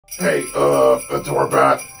Hey,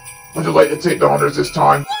 Adorbat, would you like to take the honors this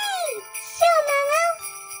time? Yay! Sure, Mama.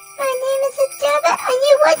 My name is Adorbat. Are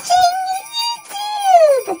you watching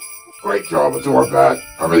YouTube? Great job, Adorbat.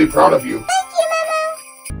 I'm really proud of you. Thank you,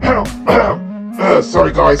 Mama.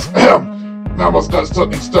 Sorry, guys. Mama's got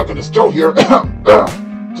something stuck in his throat here.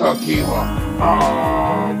 Tequila.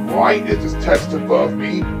 Why is this text above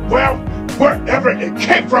me? Well, wherever it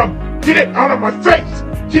came from, get it out of my face!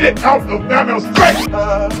 Get it out of Mao Mao's face!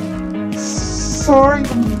 Sorry,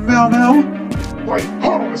 Mao Mao. Wait,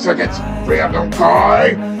 hold on a second. Random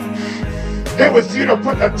guy. It was you to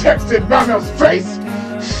put the text in Mao Mao's face!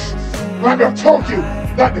 Mao Mao told you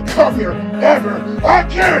not to come here ever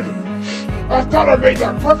again! I thought I made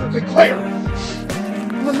that perfectly clear!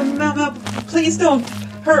 Mao Mao, please don't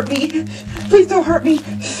hurt me. Please don't hurt me.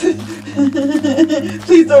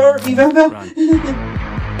 Please don't hurt me, Mao Mao.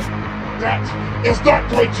 That is not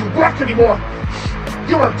going to work anymore!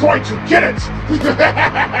 You are going to get it!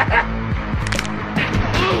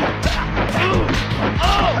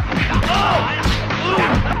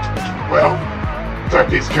 Well, that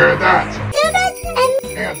takes care of that.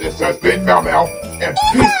 And this has been Mao Mao, and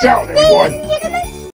peace out, everyone!